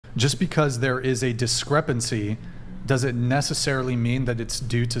just because there is a discrepancy, does it necessarily mean that it's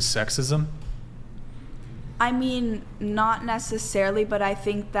due to sexism? I mean, not necessarily, but I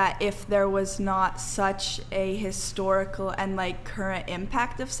think that if there was not such a historical and like current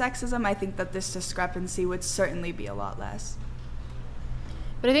impact of sexism, I think that this discrepancy would certainly be a lot less.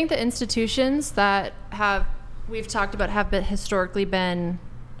 But I think the institutions that we've talked about have historically been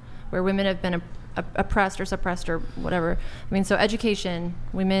where women have been oppressed or suppressed or whatever. I mean, so education,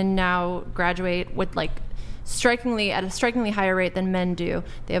 women now graduate with at a strikingly higher rate than men do.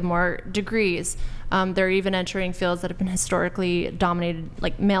 They have more degrees. They're even entering fields that have been historically dominated,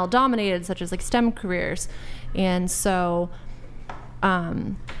 like male dominated, such as like STEM careers. And so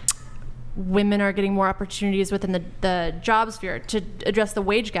women are getting more opportunities within the job sphere. To address the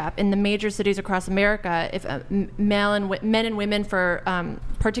wage gap in the major cities across America, if men and women for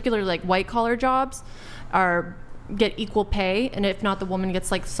particularly like white collar jobs get equal pay, and if not, the woman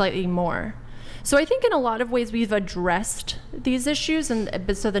gets like slightly more. So I think in a lot of ways we've addressed these issues,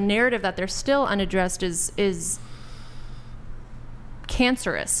 but so the narrative that they're still unaddressed is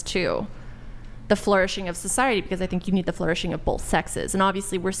cancerous to the flourishing of society, because I think you need the flourishing of both sexes. And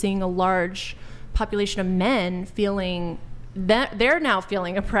obviously we're seeing a large population of men feeling that they're now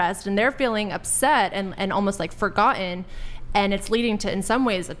feeling oppressed and they're feeling upset and almost like forgotten, and it's leading to, in some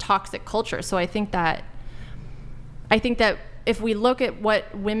ways, a toxic culture. So I think that if we look at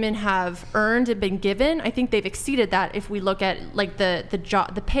what women have earned and been given, I think they've exceeded that. If we look at like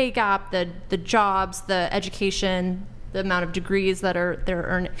the pay gap, the jobs, the education, the amount of degrees that they're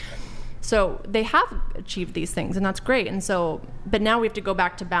earning. So they have achieved these things, and that's great. And so, but now we have to go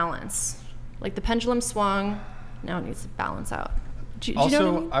back to balance. Like the pendulum swung, now it needs to balance out. Do you know what I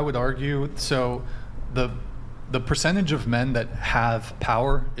mean? I would argue, so the percentage of men that have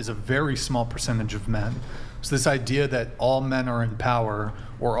power is a very small percentage of men. So this idea that all men are in power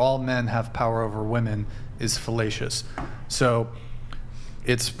or all men have power over women is fallacious. So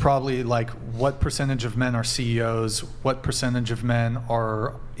it's probably like what percentage of men are CEOs, what percentage of men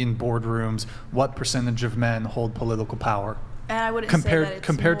are in boardrooms, what percentage of men hold political power. And I wouldn't compared, say that it's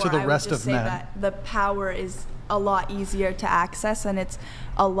compared more. to the rest I would just of men. say that the power is a lot easier to access, and it's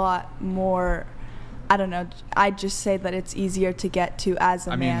a lot more, I don't know, I'd just say that it's easier to get to as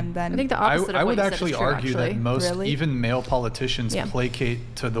a man than... I think the opposite I of what would you said actually is true, argue that most, Really? even male politicians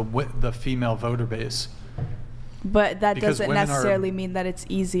placate to the female voter base. But that Because doesn't women necessarily mean that it's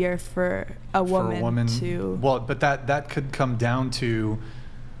easier for a woman to... Well, but that could come down to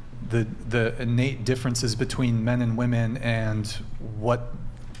the innate differences between men and women and what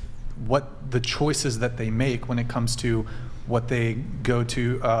the choices that they make when it comes to what they go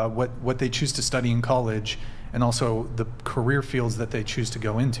to, what they choose to study in college, and also the career fields that they choose to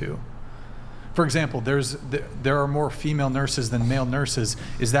go into. For example, there are more female nurses than male nurses.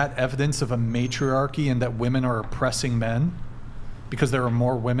 Is that evidence of a matriarchy and that women are oppressing men because there are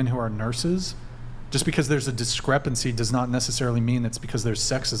more women who are nurses? Just because there's a discrepancy does not necessarily mean it's because there's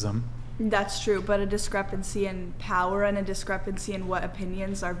sexism. That's true, but a discrepancy in power and a discrepancy in what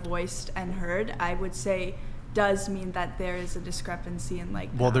opinions are voiced and heard, I would say, does mean that there is a discrepancy in like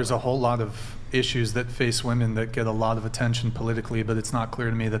power. Well, there's a whole lot of issues that face women that get a lot of attention politically, but it's not clear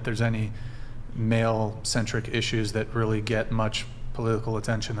to me that there's any male-centric issues that really get much political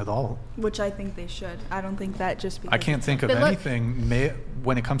attention at all. Which I think they should. I don't think that just because... I can't think of anything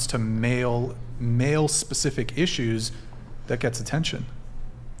when it comes to male-specific issues that gets attention.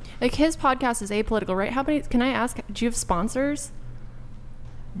 Like his podcast is apolitical, right? How many, can I ask, do you have sponsors?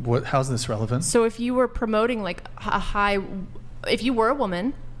 How's this relevant? So if you were promoting like if you were a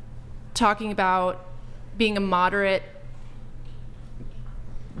woman talking about being a moderate,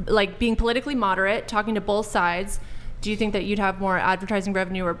 like being politically moderate, talking to both sides, do you think that you'd have more advertising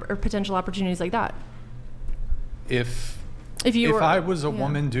revenue or potential opportunities like that? If I was a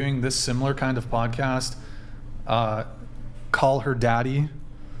woman doing this similar kind of podcast, Call Her Daddy,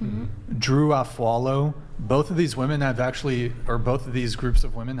 Drew Afualo, both of these women have actually, or both of these groups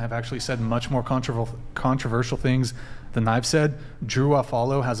of women have actually said much more controversial things than I've said. Drew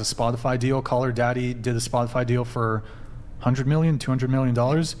Afualo has a Spotify deal. Call Her Daddy did a Spotify deal for $100 million, $200 million.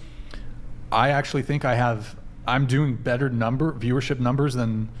 I actually think I'm doing better viewership numbers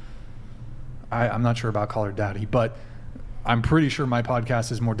than, I'm not sure about Call Her Daddy, but I'm pretty sure my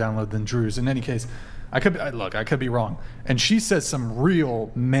podcast is more downloaded than Drew's. In any case, I could be wrong. And she says some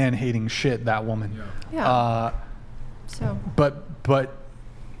real man-hating shit, that woman. Yeah. But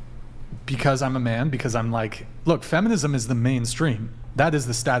because I'm a man, because I'm like, look, feminism is the mainstream. That is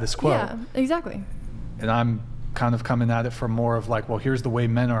the status quo. Yeah, exactly. And I'm kind of coming at it from more of like, well, here's the way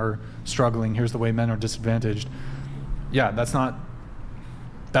men are struggling. Here's the way men are disadvantaged. Yeah, that's not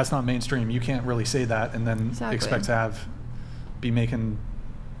that's not mainstream. You can't really say that and then Exactly. expect to be making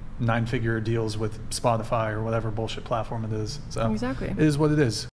 9-figure deals with Spotify or whatever bullshit platform it is. So Exactly. it is what it is.